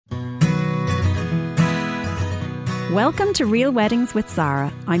Welcome to Real Weddings with Sarah.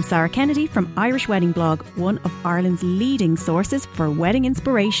 I'm Sarah Kennedy from Irish Wedding Blog, one of Ireland's leading sources for wedding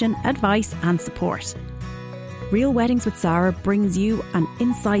inspiration, advice and support. Real Weddings with Sarah brings you an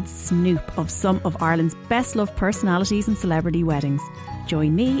inside snoop of some of Ireland's best loved personalities and celebrity weddings.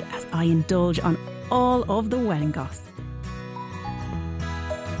 Join me as I indulge on all of the wedding gossip.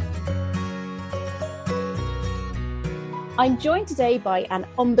 I'm joined today by an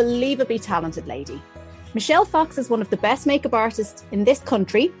unbelievably talented lady. Michelle Fox is one of the best makeup artists in this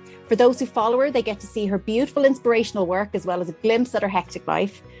country. For those who follow her, they get to see her beautiful inspirational work as well as a glimpse at her hectic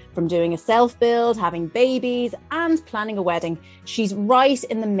life. From doing a self-build, having babies and planning a wedding, she's right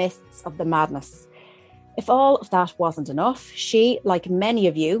in the midst of the madness. If all of that wasn't enough, she, like many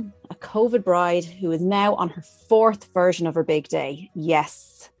of you, a COVID bride who is now on her fourth version of her big day.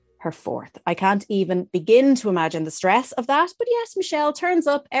 Yes, her fourth. I can't even begin to imagine the stress of that. But yes, Michelle turns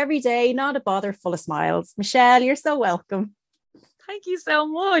up every day, not a bother, full of smiles. Michelle, you're so welcome. Thank you so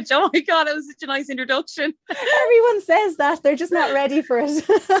much. Oh my God, it was such a nice introduction. Everyone says that. They're just not ready for it.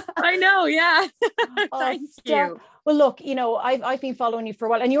 I know, yeah. Thank you. Well, look, you know, I've been following you for a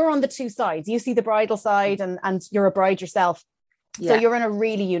while and you're on the two sides. You see the bridal side and you're a bride yourself. Yeah. So you're in a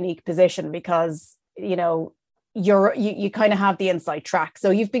really unique position because, you know, you kind of have the inside track.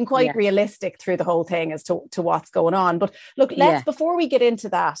 So you've been quite realistic through the whole thing as to what's going on. But look, before we get into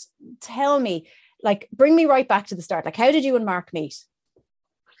that, tell me, like, bring me right back to the start. Like, how did you and Mark meet?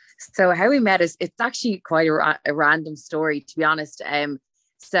 So how we met is, it's actually quite a random story, to be honest.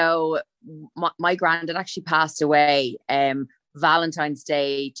 So my granddad actually passed away Valentine's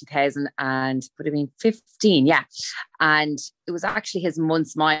Day 2015, yeah. And it was actually his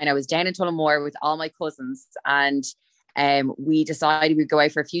month's mine. I was down in Tullamore with all my cousins and we decided we'd go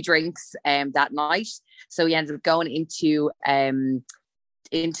out for a few drinks that night. So we ended up going into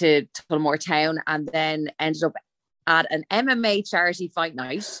Tullamore town and then ended up at an MMA charity fight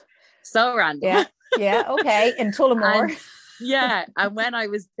night. So random. Yeah, okay, in Tullamore. And when I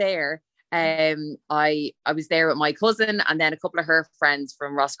was there, I was there with my cousin and then a couple of her friends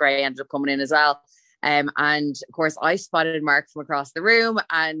from Roscrea ended up coming in as well. And of course I spotted Mark from across the room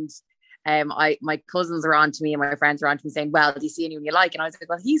and my cousins are on to me and my friends are on to me saying, well, do you see anyone you like? And I was like,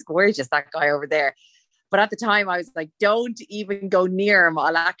 well, he's gorgeous, that guy over there. But at the time I was like, don't even go near him,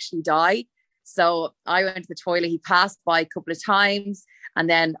 I'll actually die. So I went to the toilet, he passed by a couple of times and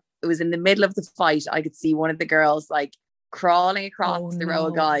then it was in the middle of the fight. I could see one of the girls like crawling across the row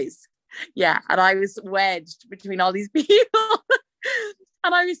of guys. Yeah. And I was wedged between all these people.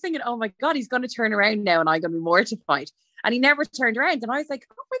 And I was thinking, oh my God, he's going to turn around now and I'm going to be mortified. And he never turned around. And I was like,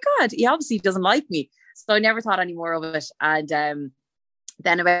 oh my God, he obviously doesn't like me. So I never thought any more of it. And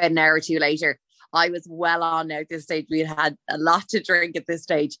then about an hour or two later, I was well on now at this stage. We had a lot to drink at this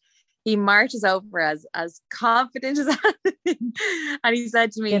stage. He marches over as confident as anything. And he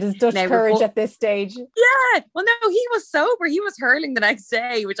said to me, it is Dutch courage at this stage. Yeah. Well, no, he was sober. He was hurling the next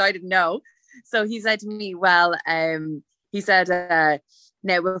day, which I didn't know. So he said to me, well, he said,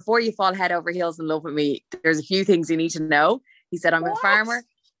 now before you fall head over heels in love with me, there's a few things you need to know. He said, I'm a farmer.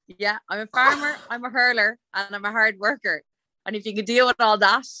 Yeah, I'm a farmer. I'm a hurler and I'm a hard worker. And if you can deal with all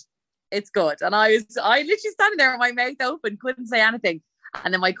that, it's good. And I literally standing there with my mouth open, couldn't say anything.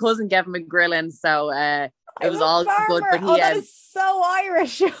 And then my cousin gave him a grilling, so it was all good. But that is so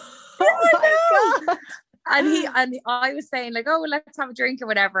Irish. Oh my God. And I was saying like, oh, well, let's have a drink or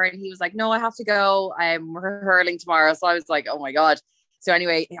whatever. And he was like, no, I have to go. We're hurling tomorrow. So I was like, oh my God. So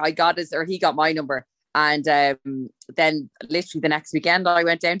anyway, he got my number. And then literally the next weekend, I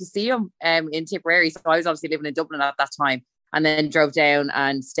went down to see him in Tipperary. So I was obviously living in Dublin at that time. And then drove down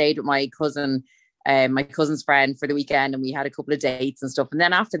and stayed with my cousin's friend for the weekend, and we had a couple of dates and stuff. And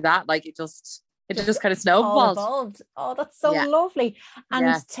then after that, like it just kind of snowballed. Oh, that's so lovely.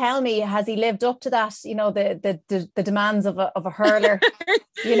 And tell me, has he lived up to that? You know, the demands of a hurler.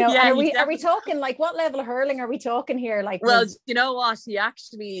 You know, are we talking like what level of hurling are we talking here? Like, well, you know what? He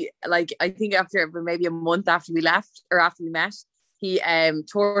actually, like, I think after maybe a month after we left or after we met, he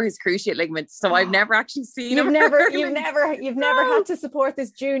tore his cruciate ligament. So I've never actually seen him. You've never had to support this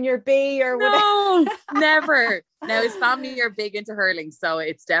junior B or whatever. No, never. Now his family are big into hurling, so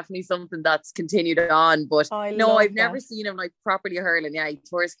it's definitely something that's continued on. But I've never seen him like properly hurling. Yeah, he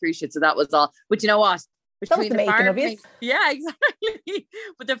tore his cruciate, so that was all. But you know what? Between the farming, yeah, exactly.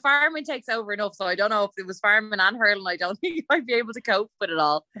 But the farming takes over enough, so I don't know if it was farming and hurling. I don't think I'd be able to cope with it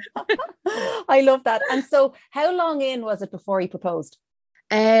all. I love that. And so, how long in was it before he proposed?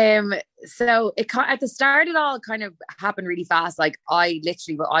 So at the start, it all kind of happened really fast. Like I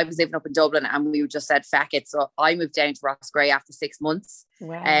was living up in Dublin, and we just said feck it. So I moved down to Roscrea after 6 months,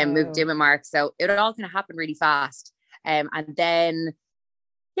 and moved in with Mark. So it all kind of happened really fast. And then,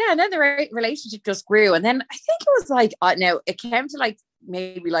 yeah, and then the relationship just grew. And then I think it was like, no, it came to like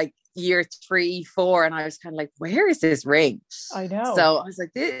maybe like year 3, 4. And I was kind of like, where is this ring? I know. So I was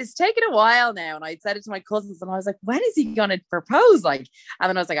like, it's taken a while now. And I said it to my cousins and I was like, when is he going to propose? Like, and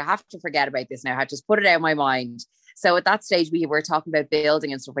then I was like, I have to forget about this now. I had to just put it out of my mind. So at that stage, we were talking about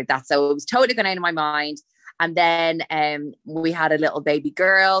building and stuff like that. So it was totally gone out of my mind. And then we had a little baby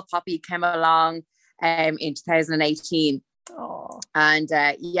girl. Poppy came along in 2018. Oh. And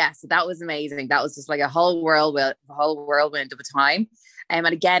so that was amazing. That was just like a whole whirlwind of a time. And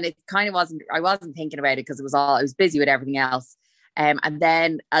again, it kind of I wasn't thinking about it because I was busy with everything else. And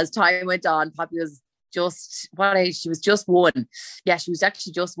then as time went on, Poppy was just, what age? She was just 1. Yeah, she was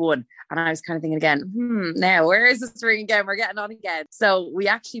actually just 1. And I was kind of thinking again, now where is this ring again? We're getting on again. So we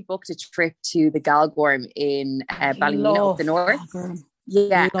actually booked a trip to the Galgorm in Ballymena up the north. Galgorm.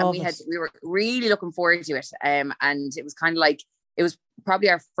 Yeah, and we were really looking forward to it. And it was kind of like, it was probably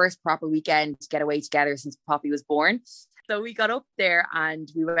our first proper weekend to get away together since Poppy was born. So we got up there and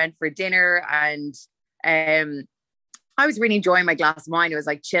we went for dinner, and I was really enjoying my glass of wine. It was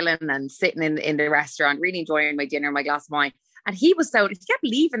like chilling and sitting in the restaurant, really enjoying my dinner, my glass of wine. And he kept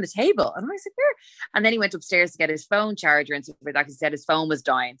leaving the table. And I was like, where? And then he went upstairs to get his phone charger and stuff like that. He said his phone was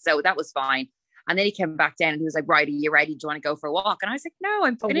dying. So that was fine. And then he came back down and he was like, right, are you ready? Do you want to go for a walk? And I was like, no,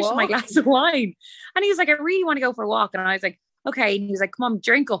 I'm finishing my glass of wine. And he was like, I really want to go for a walk. And I was like, okay. And he was like, come on,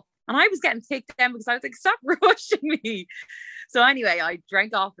 drink up. And I was getting kicked down because I was like, stop rushing me. So anyway, I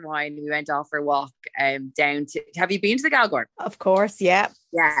drank off the wine. We went off for a walk down to, have you been to the Galgorm? Of course, yeah.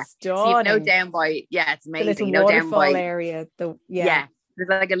 Yeah. So you know, down by, it's amazing. The little waterfall area. Yeah. There's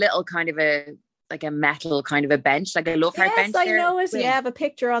like a little kind of a metal kind of a bench, like a love heart bench. Yes, I know it. Yeah, I have a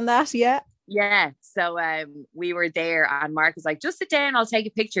picture on that. Yeah. Yeah. So we were there and Mark was like, just sit down, I'll take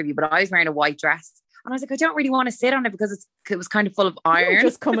a picture of you. But I was wearing a white dress. And I was like, I don't really want to sit on it because it was kind of full of iron. You're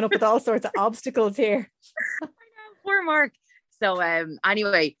just coming up with all sorts of obstacles here. I know, poor Mark. So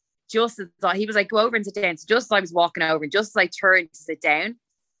anyway, just as he was like, go over and sit down. So just as I was walking over and just as I turned to sit down,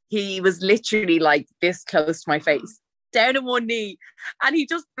 he was literally like this close to my face, down on one knee. And he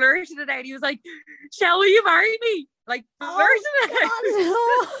just blurted it out. He was like, shall you marry me? Like blurted it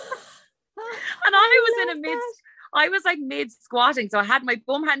out. And I was like mid squatting. So I had my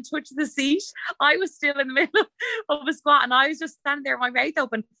bum hadn't touched the seat. I was still in the middle of a squat and I was just standing there with my mouth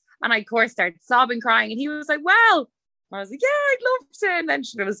open. And I, of course, started sobbing, crying. And he was like, well, I was like, yeah, I'd love to. And then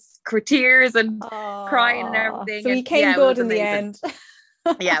there was tears and crying and everything. So he came good in the end.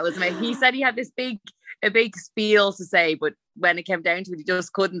 Yeah, it was amazing. He said he had this a big spiel to say, but when it came down to it, he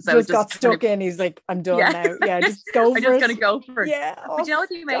just couldn't. So just got stuck in. He's like, I'm done now. Yeah, just go for it. I'm just going to go for it. Yeah. But you know what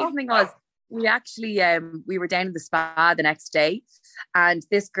the amazing thing was? We actually, we were down in the spa the next day and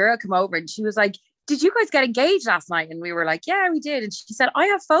this girl came over and she was like, did you guys get engaged last night? And we were like, yeah, we did. And she said, I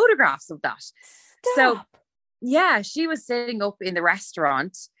have photographs of that. Stop. So yeah, she was sitting up in the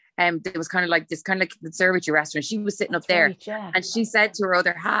restaurant. It was kind of like the conservatory restaurant. She was sitting up there right, yeah. And she said to her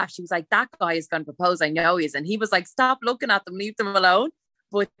other half, she was like, that guy is going to propose. I know he is. And he was like, stop looking at them, leave them alone.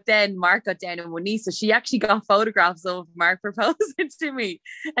 But then Mark got down on one knee. So she actually got photographs of Mark proposing to me.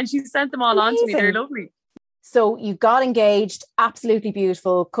 And she sent them all on to me. They're lovely. So you got engaged, absolutely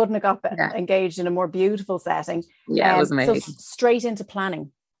beautiful. Couldn't have got engaged in a more beautiful setting. Yeah, it was amazing. So straight into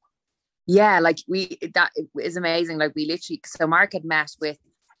planning. Yeah, like that is amazing. Like we literally, so Mark had met with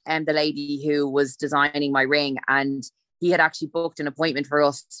the lady who was designing my ring and he had actually booked an appointment for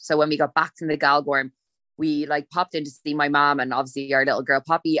us. So when we got back from the Galgorm, we like popped in to see my mom and obviously our little girl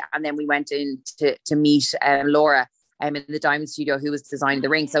Poppy. And then we went in to meet Laura in the diamond studio who was designing the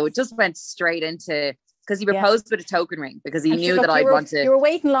ring. So it just went straight into, because he proposed with a token ring because he knew that I'd want to. You were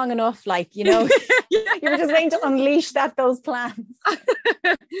waiting long enough, like, you know, you were just waiting to unleash those plans.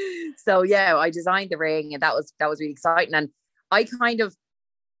 So yeah, I designed the ring and that was really exciting. And I kind of,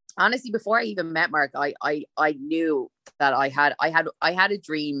 honestly, before I even met Mark, I knew that I had a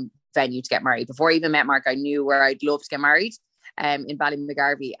dream venue to get married. Before I even met Mark, I knew where I'd love to get married in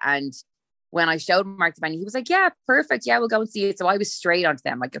Ballymacarbhy. And when I showed Mark the venue, he was like, yeah, perfect. Yeah, we'll go and see it. So I was straight onto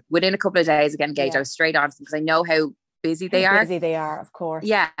them. Like within a couple of days of getting engaged, I was straight onto them because I know how busy they are. Busy they are, of course.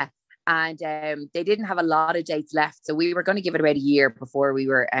 Yeah. And they didn't have a lot of dates left. So we were going to give it about a year before we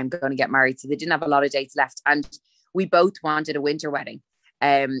were going to get married. So they didn't have a lot of dates left. And we both wanted a winter wedding.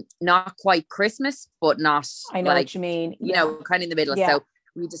 Not quite Christmas, but not I know like, what you mean. You know, kind of in the middle. So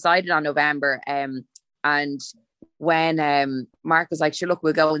we decided on November. And when Mark was like, sure, look,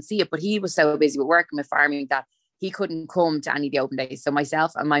 we'll go and see it. But he was so busy with work and with farming that he couldn't come to any of the open days. So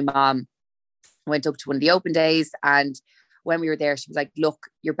myself and my mom went up to one of the open days and when we were there, she was like, look,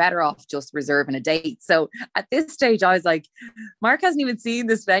 you're better off just reserving a date. So at this stage, I was like, Mark hasn't even seen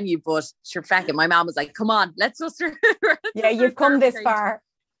this venue, but sure, feck it. My mom was like, come on, let's just. Yeah, you've come this far.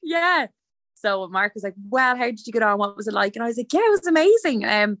 Yeah. So Mark was like, well, how did you get on? What was it like? And I was like, yeah, it was amazing.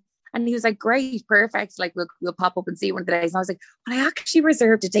 And he was like, great, perfect. Like, we'll pop up and see one of the days. And I was like, well, I actually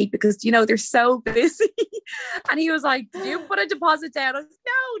reserved a date because, you know, they're so busy. And he was like, did you put a deposit down? I was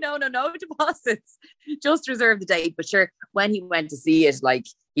like, no deposits. Just reserve the date. But sure, when he went to see it, like,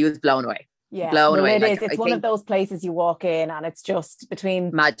 he was blown away. Yeah, blown away. It is. It's one of those places you walk in and it's just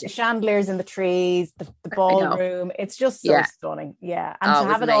between magic. The chandeliers in the trees, the ballroom. It's just so stunning. Yeah. And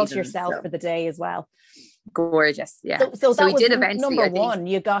to have it all to yourself for the day as well. Gorgeous. Yeah. So that we was did eventually, number one.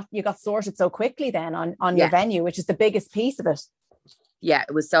 You got sorted so quickly then on your venue, which is the biggest piece of it. Yeah,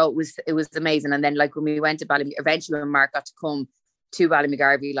 it was amazing. And then like when we went to Ballymagarbhy, eventually when Mark got to come to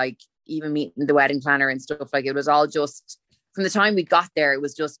Ballymagarbhy, like even meeting the wedding planner and stuff, like it was all just from the time we got there, it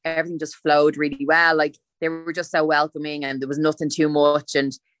was just everything just flowed really well. Like they were just so welcoming and there was nothing too much,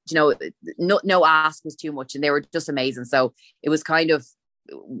 and you know, no ask was too much, and they were just amazing. So it was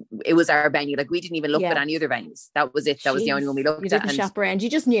it was our venue. Like we didn't even look at any other venues. That was it. That was the only one we looked at. You didn't shop around. You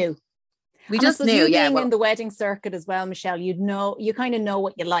just knew. We just knew, being in the wedding circuit as well, Michelle, you kind of know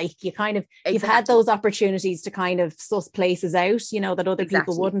what you like. You kind of, you've had those opportunities to kind of suss places out, you know, that other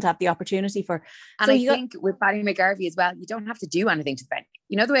people wouldn't have the opportunity for. And so I think with Ballymagarbhy as well, you don't have to do anything to the venue.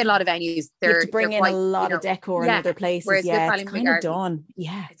 You know, the way a lot of venues, you have to bring in a lot of decor in other places. Whereas it's kind of done.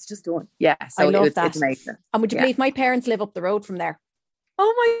 Yeah. It's just done. Yeah. So I love that. It's amazing. And would you believe my parents live up the road from there?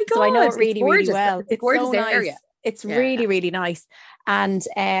 Oh my God. So I know it really, really well. It's a gorgeous so nice. area. It's really, really nice. And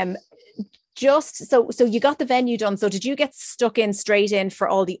just so you got the venue done. So did you get stuck in straight in for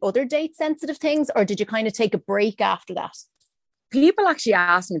all the other date sensitive things, or did you kind of take a break after that? People actually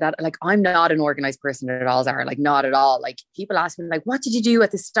ask me that. Like, I'm not an organized person at all, Zara. Like, not at all. Like, people ask me, like, what did you do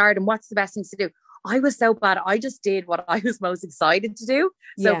at the start and what's the best things to do? I was so bad. I just did what I was most excited to do.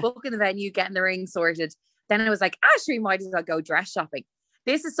 So booking the venue, getting the ring sorted. Then I was like, actually, might as well go dress shopping.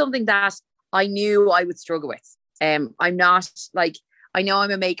 This is something that I knew I would struggle with. I'm not like, I know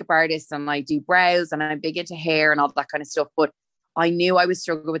I'm a makeup artist and I do brows and I'm big into hair and all that kind of stuff, but I knew I would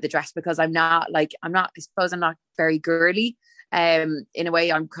struggle with the dress because I suppose I'm not very girly. In a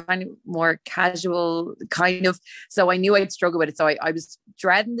way, I'm kind of more casual, kind of. So I knew I'd struggle with it. So I was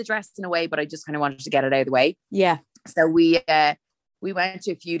dreading the dress in a way, but I just kind of wanted to get it out of the way. Yeah. So we went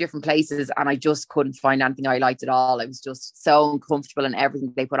to a few different places and I just couldn't find anything I liked at all. I was just so uncomfortable in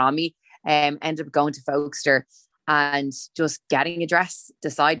everything they put on me. Ended up going to Folkestone and just getting a dress,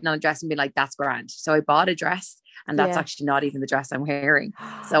 deciding on a dress and being like, that's grand. So I bought a dress and that's actually not even the dress I'm wearing.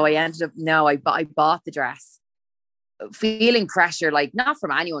 So I ended up, I bought the dress, feeling pressure, like not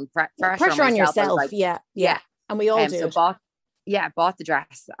from anyone, pressure on yourself. Like, yeah. And we all do. So bought the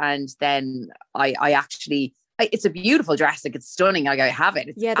dress, and then I actually, it's a beautiful dress. Like, it's stunning. Like, I have it.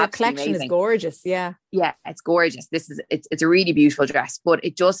 It's the collection amazing. Is gorgeous. Yeah. Yeah. It's gorgeous. It's a really beautiful dress, but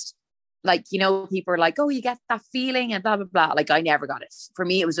it just, like, you know, people are like, oh, you get that feeling and blah, blah, blah. Like, I never got it. For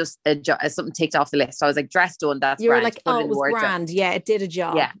me, it was just something ticked off the list. I was like, dress done. That's you grand. were like, oh, it was grand. Yeah, it did a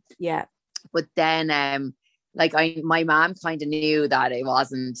job. Yeah. But then, my mom kind of knew that it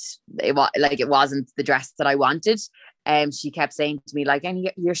wasn't the dress that I wanted. She kept saying to me, like, and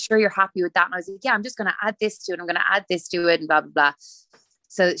you're sure you're happy with that? And I was like, yeah, I'm just going to add this to it. I'm going to add this to it and blah, blah, blah.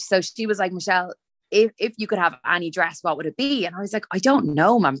 So she was like, Michelle, if you could have any dress, what would it be? And I was like, I don't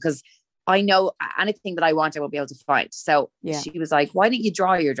know, Mom, because I know anything that I want, I won't be able to find. So she was like, why don't you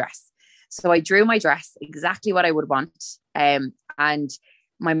draw your dress? So I drew my dress exactly what I would want. And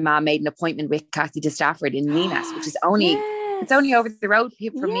my mom made an appointment with Kathy de Stafford in Minas, which is only, it's only over the road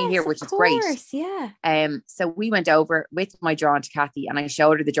from me here, which is great. Yeah. So we went over with my drawing to Kathy and I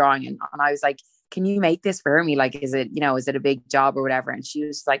showed her the drawing and I was like, can you make this for me? Like, is it a big job or whatever? And she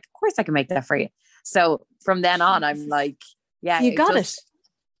was like, of course I can make that for you. So from then on, I'm like, yeah, so you got it.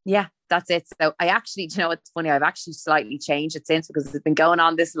 Yeah, that's it. So I actually, it's funny, I've actually slightly changed it since because it's been going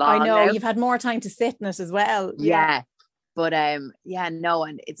on this long. I know now. You've had more time to sit in it as well. Yeah. But and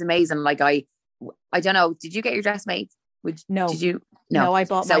it's amazing. Like I don't know, did you get your dress made? No. Did you? No, I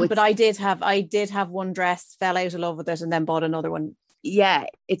bought mine, but I did have one dress, fell out of love with it and then bought another one. Yeah,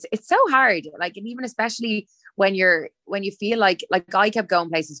 it's so hard. Like, and even especially when you feel like I kept going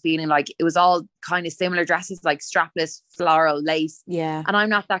places feeling like it was all kind of similar dresses, like strapless, floral, lace. Yeah. And I'm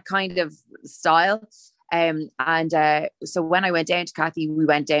not that kind of style. So when I went down to Kathy, we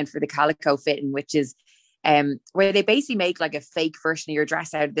went down for the calico fitting, which is where they basically make like a fake version of your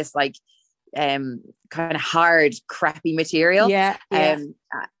dress out of this like kind of hard, crappy material. Yeah.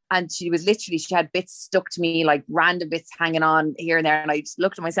 And she had bits stuck to me, like random bits hanging on here and there. And I just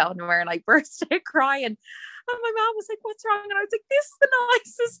looked at myself in the mirror and I burst out crying. And my mom was like, what's wrong? And I was like, this is the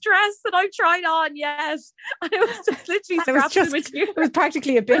nicest dress that I've tried on yet. And it was just literally scrapped in material. It was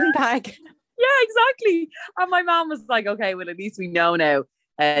practically a bin bag. Yeah, exactly. And my mom was like, okay, well, at least we know now.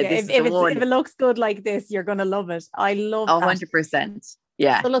 If it looks good like this, you're going to love it. I love 100%.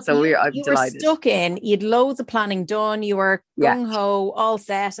 Yeah. So I'm you delighted. Were stuck in, you had loads of planning done. You were gung-ho, all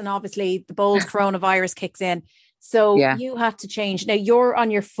set. And obviously the bold coronavirus kicks in. So you had to change. Now you're on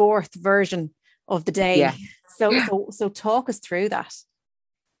your 4th version of the day. Yeah. So talk us through that.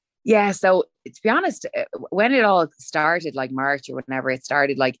 Yeah. So to be honest, when it all started, like March or whenever it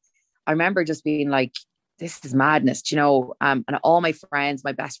started, like I remember just being like, this is madness, and all my friends,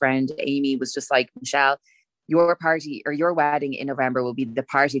 my best friend, Amy, was just like, Michelle, your party or your wedding in November will be the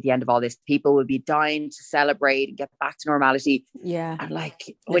party at the end of all this. People will be dying to celebrate and get back to normality. Yeah. And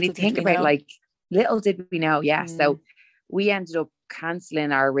like, when you think about like, little did we know. Yeah. So we ended up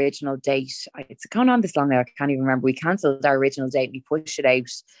cancelling our original date. It's gone on this long now. I can't even remember. We cancelled our original date. We pushed it out.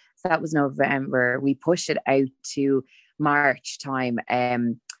 So that was November. We pushed it out to March time.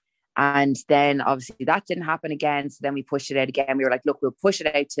 And then obviously that didn't happen again. So then we pushed it out again. We were like, look, we'll push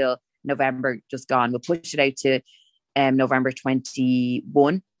it out till November just gone. We'll push it out to November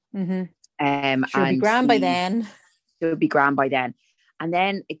 21. She'll be grand by then. It'll be grand by then. And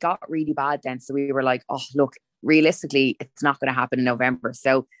then it got really bad then. So we were like, oh, look, realistically, it's not going to happen in November.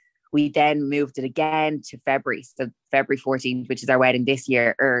 So we then moved it again to February. So February 14th, which is our wedding this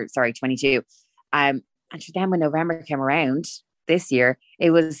year, 22. And then when November came around this year,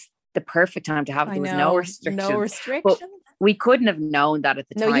 it was the perfect time to have it. There was no restrictions. No restrictions. But we couldn't have known that at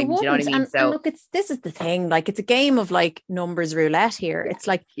the time. You wouldn't. Do you know what I mean? And look, this is the thing. Like, it's a game of like numbers roulette here. It's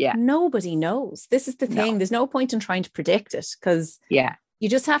like nobody knows. This is the thing. There's no point in trying to predict it, because you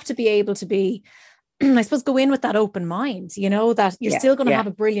just have to be able to be, I suppose, go in with that open mind, that you're still going to have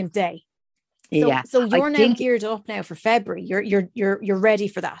a brilliant day. So you're now geared up now for February. You're ready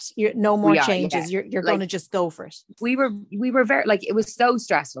for that. No more changes. You're going to just go for it. We were very, like, it was so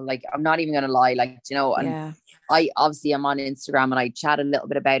stressful. Like, I'm not even going to lie. Like, and I obviously am on Instagram and I chat a little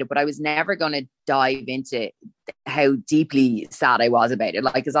bit about it, but I was never going to dive into how deeply sad I was about it.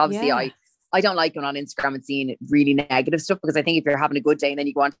 Like, because obviously I don't like going on Instagram and seeing really negative stuff, because I think if you're having a good day and then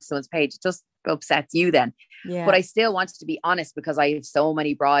you go onto someone's page, it just upsets you then. Yeah. But I still wanted to be honest, because I have so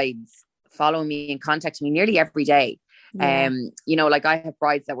many brides following me and contacting me nearly every day. Like, I have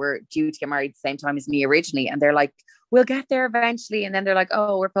brides that were due to get married at the same time as me originally, and they're like, we'll get there eventually, and then they're like,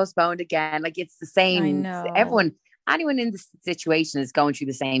 oh, we're postponed again. Like, it's the same. I know. Anyone in this situation is going through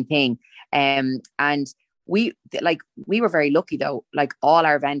the same thing. And we were very lucky though. Like, all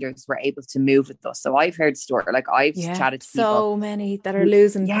our vendors were able to move with us. So I've heard stories, like I've chatted to people. So many that are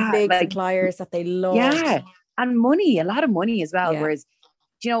losing big suppliers that they love. Yeah. And money, a lot of money as well. Yeah. Whereas,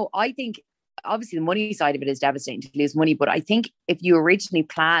 I think obviously the money side of it is devastating to lose money. But I think if you originally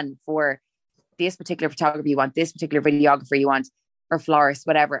plan for this particular photographer you want, this particular videographer you want, or florist,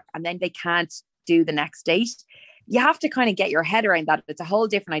 whatever, and then they can't do the next date, you have to kind of get your head around that. It's a whole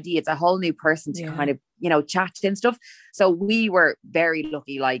different idea. It's a whole new person to kind of, chat to and stuff. So we were very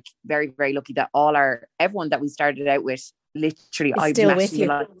lucky, like very, very lucky that everyone that we started out with, literally, I still with you.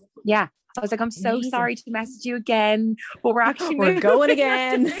 I was like, I'm so sorry to message you again, but we're going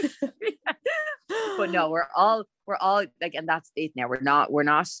again. But no, we're all like, and that's it now. We're not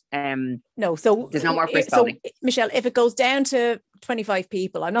no, so there's no more postponing. So Michelle, if it goes down to 25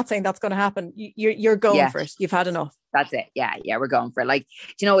 people, I'm not saying that's going to happen. You're going for it. You've had enough. That's it. Yeah, we're going for it. Like,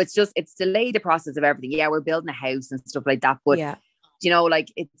 it's delayed the process of everything. Yeah, we're building a house and stuff like that, but like,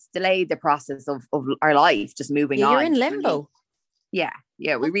 it's delayed the process of our life, just moving on. You're in limbo. Yeah,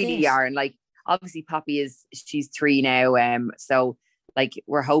 we really are. And like, obviously Poppy she's 3 now. So like,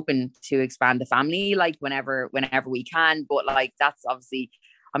 we're hoping to expand the family, like whenever we can. But like, that's obviously,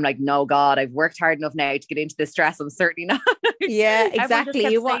 I'm like, no, God, I've worked hard enough now to get into this stress. I'm certainly not. Yeah, exactly.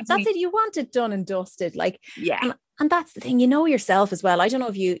 You want it done and dusted. Like, and that's the thing, yourself as well. I don't know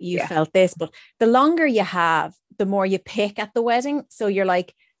if you felt this, but the longer you have, the more you pick at the wedding. So you're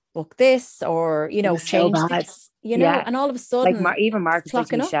like, book this, or change this, and all of a sudden, like, even Marcus said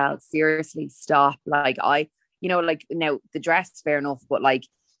to Michelle, seriously, stop. Like, like, now the dress, fair enough, but like,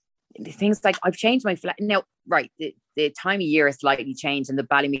 the things like, I've changed my flat now, right? The time of year is slightly changed. In the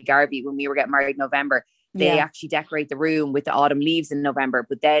Ballymegarvey, when we were getting married in November, they actually decorate the room with the autumn leaves in November.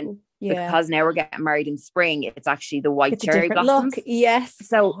 But then because now we're getting married in spring, it's actually the white cherry blossoms. Look. Yes.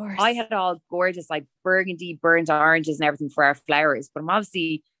 So I had all gorgeous, like burgundy, burnt oranges and everything for our flowers, but I'm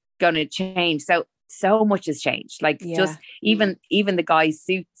obviously going to change. So so much has changed. Like just even the guys'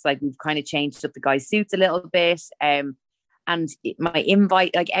 suits, like we've kind of changed up the guys' suits a little bit. And my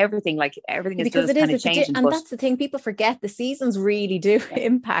invite, like everything is because just kind of changing. And that's the thing, people forget the seasons really do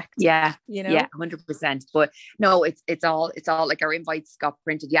impact. Yeah, you know. Yeah, 100%. But no, it's all like our invites got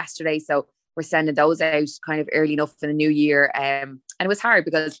printed yesterday, so we're sending those out kind of early enough in the new year. And it was hard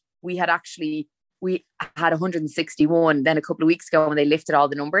because we had 161. Then a couple of weeks ago, when they lifted all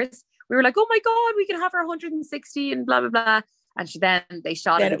the numbers, we were like, oh my God, we can have our 160 and blah, blah, blah. And then they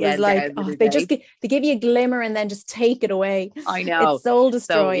shot it again. It was like, they give you a glimmer and then just take it away. I know. It's soul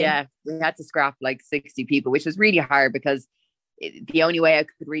destroying. So we had to scrap like 60 people, which was really hard because the only way I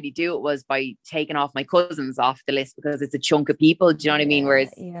could really do it was by taking off my cousins off the list, because it's a chunk of people. Do you know what I mean? Whereas,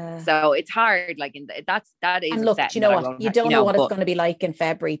 so it's hard. Like, that is. And look, do you know what? You don't know what it's going to be like in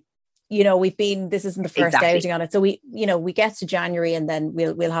February. You know, this isn't the first outing on it. So we get to January and then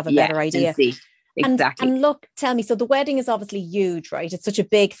we'll have a better idea. Exactly. And look, tell me, so the wedding is obviously huge, right? It's such a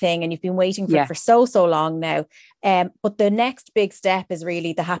big thing and you've been waiting for it for so long now. But the next big step is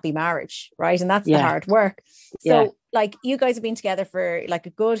really the happy marriage, right? And that's the hard work. So like, you guys have been together for like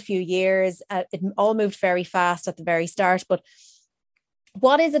a good few years. It all moved very fast at the very start, but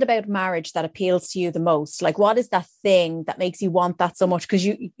what is it about marriage that appeals to you the most? Like, what is that thing that makes you want that so much? Because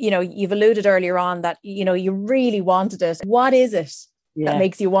you've alluded earlier on that, you really wanted it. What is it that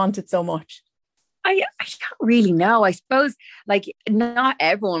makes you want it so much? I don't really know. I suppose, like, not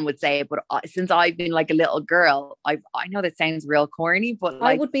everyone would say it, but since I've been like a little girl, I know that sounds real corny, but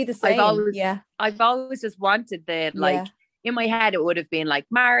like, I would be the same. I've always just wanted like in my head, it would have been like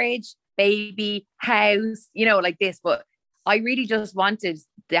marriage, baby, house, like this, but I really just wanted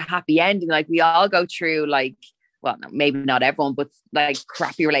the happy ending. Like, we all go through, like, well, no, maybe not everyone, but like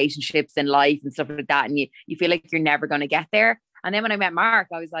crappy relationships in life and stuff like that. And you feel like you're never going to get there. And then when I met Mark,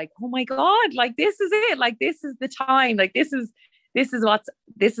 I was like, oh my God, like, this is it. Like, this is the time. Like, this is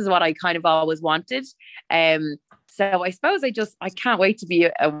what I kind of always wanted. So I suppose I can't wait to be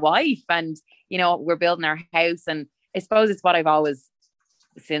a wife, and, we're building our house, and I suppose it's what I've always,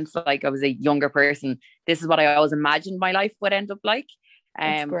 since like I was a younger person, this is what I always imagined my life would end up like.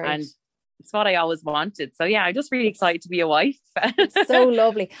 And it's what I always wanted. So I'm just really excited to be a wife. It's so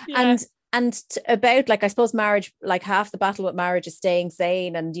lovely. And about, like, I suppose marriage, like, half the battle with marriage is staying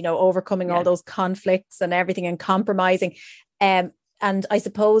sane and, overcoming all those conflicts and everything and compromising. And I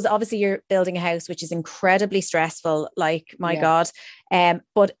suppose, obviously, you're building a house, which is incredibly stressful, like, my God.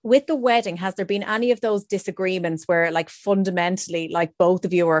 But with the wedding, has there been any of those disagreements where, like, fundamentally, like, both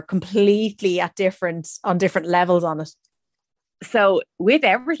of you are completely on different levels on it? So with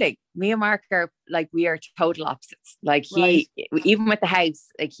everything, me and Mark are like, we are total opposites. Like, even with the house,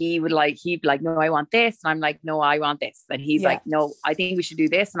 like, he'd be like, no, I want this. And I'm like, no, I want this. And he's like, no, I think we should do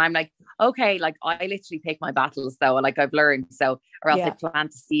this. And I'm like, okay, like, I literally pick my battles though. Like, I've learned. So, or else I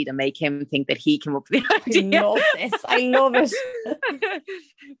plant a seed and make him think that he came up with the idea. I love this. I love it.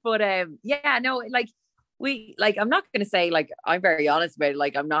 But no, like, I'm not going to say, like, I'm very honest about it.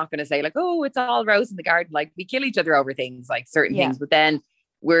 Like, I'm not going to say like, oh, it's all rose in the garden. Like, we kill each other over things, like certain things, but then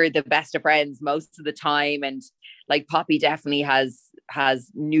we're the best of friends most of the time. And like, Poppy definitely has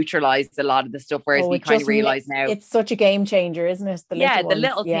neutralized a lot of the stuff, whereas we kind of realize now it's such a game changer, isn't it? The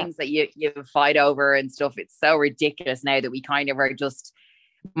little things that you fight over and stuff. It's so ridiculous now that we kind of are just,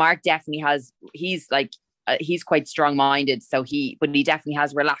 Mark definitely he's like, he's quite strong-minded. So he definitely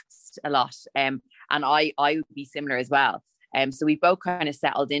has relaxed a lot. And I would be similar as well. So we both kind of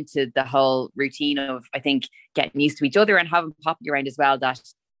settled into the whole routine of, I think, getting used to each other and having Poppy around as well, that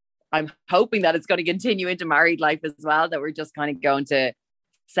I'm hoping that it's going to continue into married life as well, that we're just kind of going to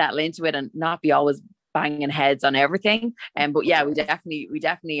settle into it and not be always banging heads on everything. But we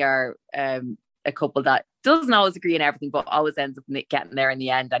definitely are a couple that doesn't always agree on everything, but always ends up getting there in the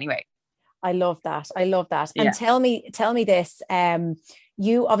end anyway. I love that. And tell me this,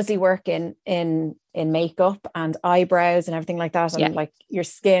 you obviously work in makeup and eyebrows and everything like that. And like, your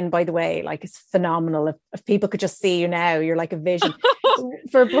skin, by the way, like, is phenomenal. If people could just see you now, you're like a vision.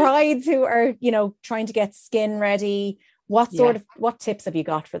 For brides who are, trying to get skin ready, what tips have you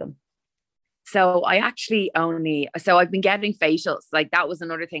got for them? So I've been getting facials. Like, that was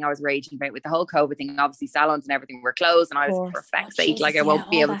another thing I was raging about with the whole COVID thing. Obviously, salons and everything were closed, and I was, for fuck's sake, like, I won't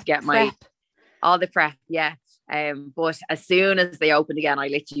be able to get all the prep. Yeah. But as soon as they opened again, I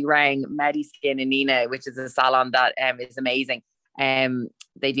literally rang Mediskin in Nina, which is a salon that is amazing.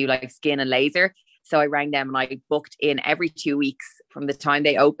 They do like skin and laser. So I rang them and I booked in every 2 weeks from the time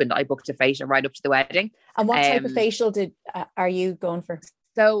they opened. I booked a facial right up to the wedding. And what type of facial are you going for?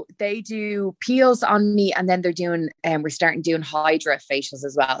 So they do peels on me, and then they're doing, we're starting doing Hydra facials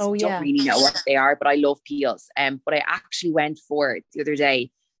as well. So Oh I don't yeah. really know what they are, but I love peels. But I actually went for it the other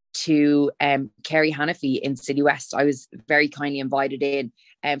day to Kerry Hannafy in City West. I was very kindly invited in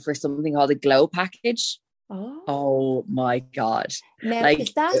for something called a glow package. Oh my God. Now, Like,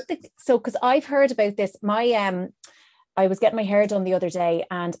 is that because I've heard about this. I was getting my hair done the other day,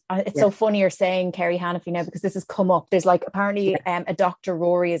 and it's so funny you're saying Kerry Hannafy now, because this has come up. There's like apparently a Dr.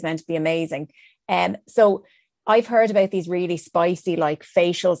 Rory is meant to be amazing. So I've heard about these really spicy like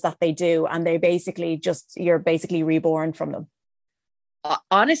facials that they do, and they basically you're basically reborn from them.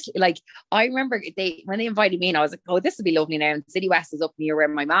 Honestly, like I remember when they invited me in, I was like, oh, this would be lovely now. And City West is up near where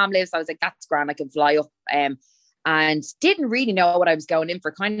my mom lives. I was like, that's grand, I can fly up. And didn't really know what I was going in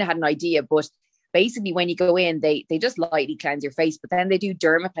for, kind of had an idea, but basically when you go in, they just lightly cleanse your face, but then they do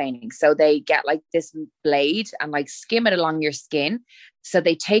dermaplaning. So they get like this blade and like skim it along your skin. So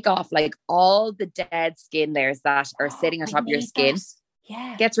they take off like all the dead skin layers that are sitting on top of your skin.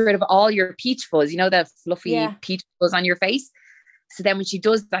 Yeah. Gets rid of all your peach fuzz, the fluffy peach fuzz on your face. So then when she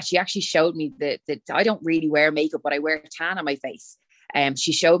does that, she actually showed me that I don't really wear makeup, but I wear tan on my face.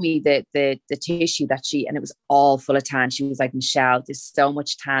 She showed me the tissue and it was all full of tan. She was like, Michelle, there's so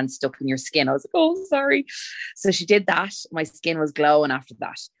much tan stuck in your skin. I was like, oh, sorry. So she did that. My skin was glowing after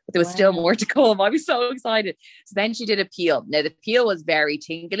that, but there was still more to come. I was so excited. So then she did a peel. Now the peel was very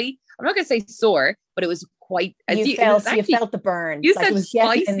tingly. I'm not going to say sore, but it was quite. You felt the burn. You said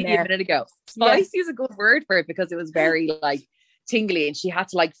spicy a minute ago. Spicy is a good word for it, because it was very like tingly, and she had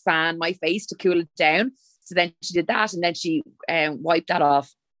to like fan my face to cool it down. So then she did that, and then she wiped that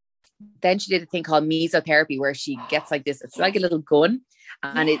off. Then she did a thing called mesotherapy, where she gets like this, it's like a little gun,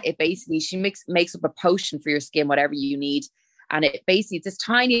 and it basically, she makes up a potion for your skin, whatever you need. And it basically, it's this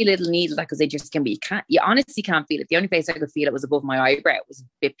tiny little needle that goes into your skin, but you honestly can't feel it. The only place I could feel it was above my eyebrow. It was a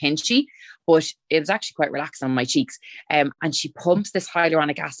bit pinchy, but it was actually quite relaxed on my cheeks. And she pumps this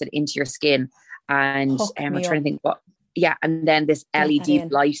hyaluronic acid into your skin. And I'm trying to think what, and then this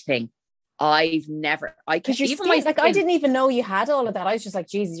LED light thing. I didn't even know you had all of that. I was just like,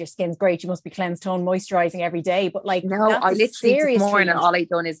 Jesus, your skin's great. You must be cleansed, tone, moisturizing every day. But like, no, I literally this morning, all I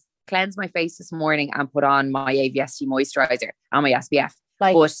done is cleanse my face this morning and put on my AVST moisturizer and my SPF.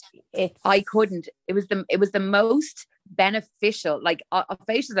 Like, but I couldn't. It was the most beneficial. Like,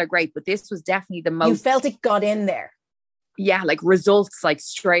 facials are great, but this was definitely the most. You felt it got in there. Yeah, like results, like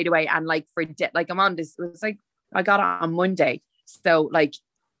straight away, and like I'm on this. It was like I got it on Monday, so like.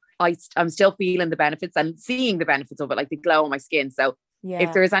 I'm still feeling the benefits and seeing the benefits of it, like the glow on my skin. So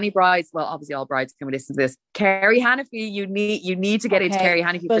if there's any brides, well, obviously all brides can listen to this. Kerry Hannafy, you need to get into Kerry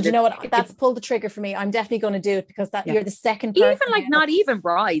Hannafy. But you know what? That's pulled the trigger for me. I'm definitely going to do it, because you're the second person. Even like not even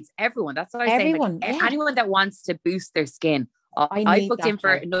brides, everyone. That's what I'm saying. Like, anyone that wants to boost their skin. I booked in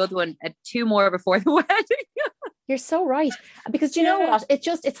for another one, 2 more before the wedding. You're so right, because you know what?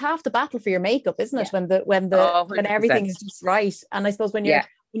 It's half the battle for your makeup, isn't it? When everything is just right. And I suppose when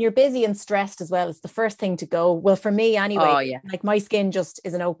you're busy and stressed as well, it's the first thing to go. Well, for me anyway, like my skin just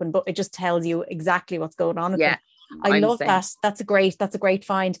is an open book. It just tells you exactly what's going on. I love that. That's a great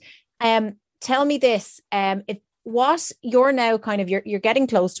find. Tell me this, what you're now kind of, you're getting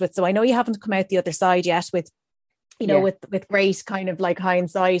close to it. So I know you haven't come out the other side yet with great kind of like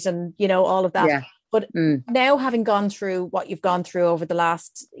hindsight and, all of that. Yeah. But now, having gone through what you've gone through over the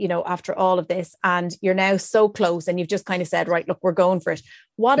last, after all of this, and you're now so close, and you've just kind of said, right, look, we're going for it.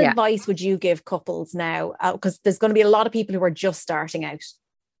 What advice would you give couples now? Because there's going to be a lot of people who are just starting out.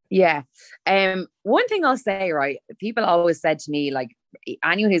 Yeah. One thing I'll say, right, people always said to me, like,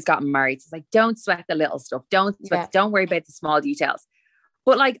 anyone who's gotten married, it's like, don't sweat the little stuff. Don't worry about the small details.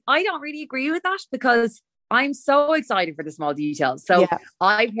 But like, I don't really agree with that, because I'm so excited for the small details. So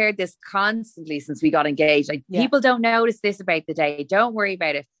I've heard this constantly since we got engaged. Like, people don't notice this about the day. Don't worry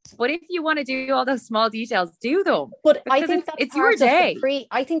about it. But if you want to do all those small details, do them. But I think it's your day.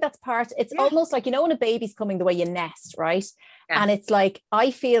 I think that's part. It's almost like, when a baby's coming, the way you nest, right? Yeah. And it's like,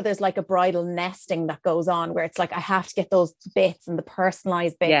 I feel there's like a bridal nesting that goes on, where it's like, I have to get those bits and the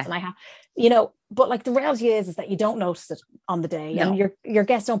personalized bits, and I have, but like the reality is that you don't notice it on the day, and your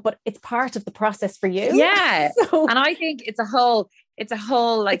guests don't, but it's part of the process for you. Yeah. So, and I think it's a whole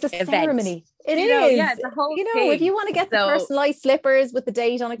like it's a event. Ceremony. It is. Yeah, it's a whole thing. If you want to get the personalized slippers with the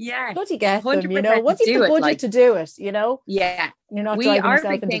date on it, bloody get them, once you have the budget to do it, Yeah. You're not driving yourself into debt.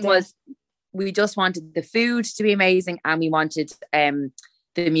 Our big thing was, we just wanted the food to be amazing, and we wanted the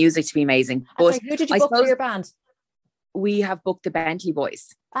music to be amazing. But who did you book for your band? We have booked the Bentley Boys.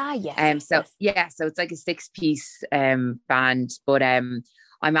 Yes. So it's like a 6-piece band. But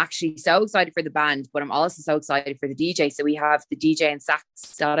I'm actually so excited for the band, but I'm also so excited for the DJ. So we have the DJ and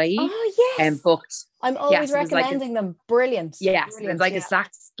sax.ie booked. I'm always recommending them. Brilliant. Yes, there's like a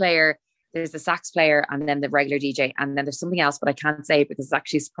sax player. There's the sax player and then the regular DJ. And then there's something else, but I can't say it because it's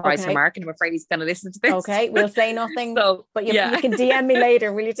actually a surprise for Mark. And I'm afraid he's going to listen to this. Okay, we'll say nothing. But you can DM me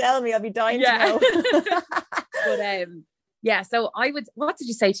later. Will you tell me? I'll be dying to know. But so what did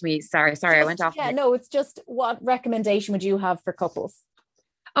you say to me? Sorry, I went off. Yeah, no, it's just, what recommendation would you have for couples?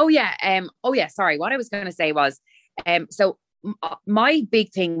 Sorry. What I was going to say was, so my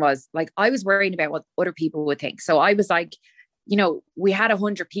big thing was like, I was worried about what other people would think. So I was like, you know, we had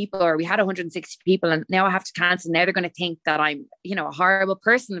 100 people or we had 160 people and now I have to cancel. Now they're going to think that I'm, you know, a horrible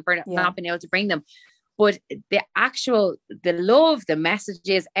person for not being able to bring them. But the love, the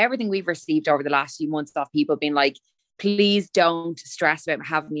messages, everything we've received over the last few months of people being like, please don't stress about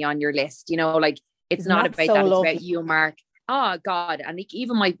having me on your list. You know, like it's not about that. It's about you and Mark. Oh God. And like,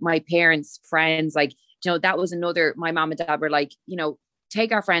 even my parents, friends, like, you know, that was another, my mom and dad were like, you know,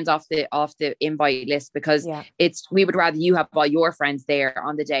 take our friends off the invite list because we would rather you have all your friends there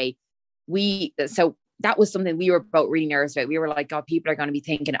on the day. So that was something we were both really nervous about. We were like, God, people are going to be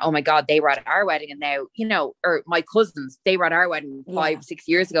thinking, oh my God, they were at our wedding and now, you know, or my cousins, they were at our wedding 5-6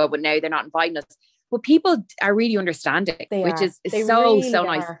 years ago, but now they're not inviting us. But people are really understanding, which is so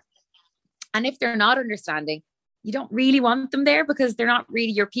nice. And if they're not understanding, you don't really want them there because they're not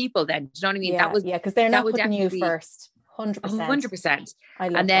really your people then. Do you know what I mean? Because they're not putting you first. 100%.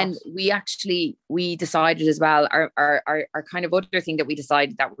 And then we decided as well, our kind of other thing that we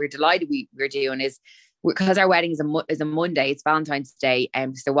decided that we're delighted we're doing is, because our wedding is a Monday, it's Valentine's Day,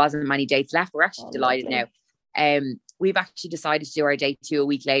 so there wasn't many dates left. We're actually delighted now. We've actually decided to do our day 2 a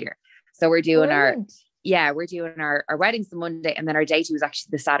week later. So we're doing our wedding's the Monday and then our day 2 is actually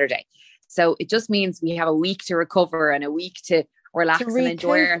the Saturday. So it just means we have a week to recover and a week to relax and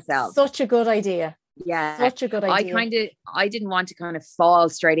enjoy ourselves. Such a good idea. Yeah. Such a good idea. I didn't want to kind of fall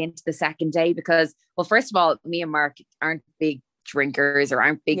straight into the second day because, well, first of all, me and Mark aren't big drinkers or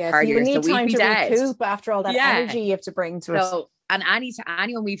aren't big partiers. So you need time to recoup after all that energy you have to bring to it. And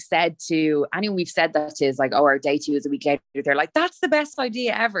anyone we've said that to is like, oh, our day 2 is a week later. They're like, that's the best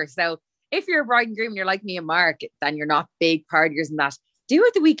idea ever. So if you're a bride and groom and you're like me and Mark, then you're not big partiers and that. Do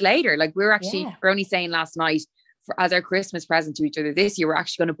it the week later. Like we're only saying last night as our Christmas present to each other this year, we're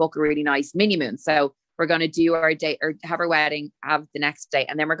actually going to book a really nice mini moon. So we're going to do our day or have our wedding, have the next day,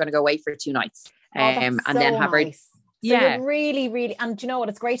 and then we're going to go away for 2 nights. And then have nice. You're really, really, and do you know what?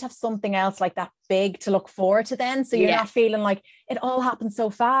 It's great to have something else like that big to look forward to then. So you're not feeling like it all happens so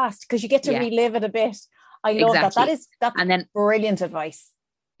fast because you get to relive it a bit. I love that. That's brilliant advice.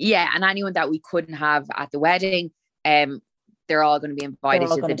 Yeah. And anyone that we couldn't have at the wedding, they're all going to be invited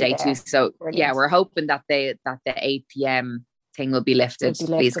to the day 2. So we're hoping that the 8 p.m. thing will be lifted.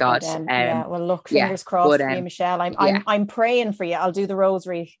 Please God. Well, look, fingers crossed for you, Michelle. I'm praying for you. I'll do the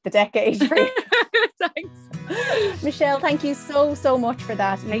rosary, the decade for you. Thanks, Michelle. Thank you so much for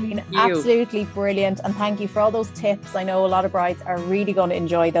that. You've been absolutely brilliant, and thank you for all those tips. I know a lot of brides are really going to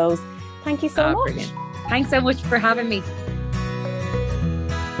enjoy those. Thank you so much. Brilliant. Thanks so much for having me.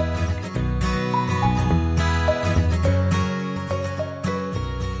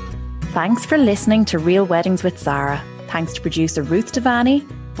 Thanks for listening to Real Weddings with Zara. Thanks to producer Ruth Devani,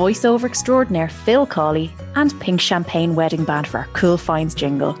 voiceover extraordinaire Phil Cawley, and Pink Champagne Wedding Band for our Cool Finds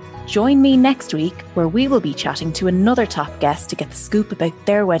jingle. Join me next week where we will be chatting to another top guest to get the scoop about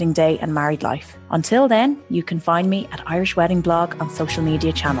their wedding day and married life. Until then, you can find me at Irish Wedding Blog on social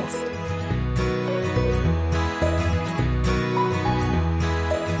media channels.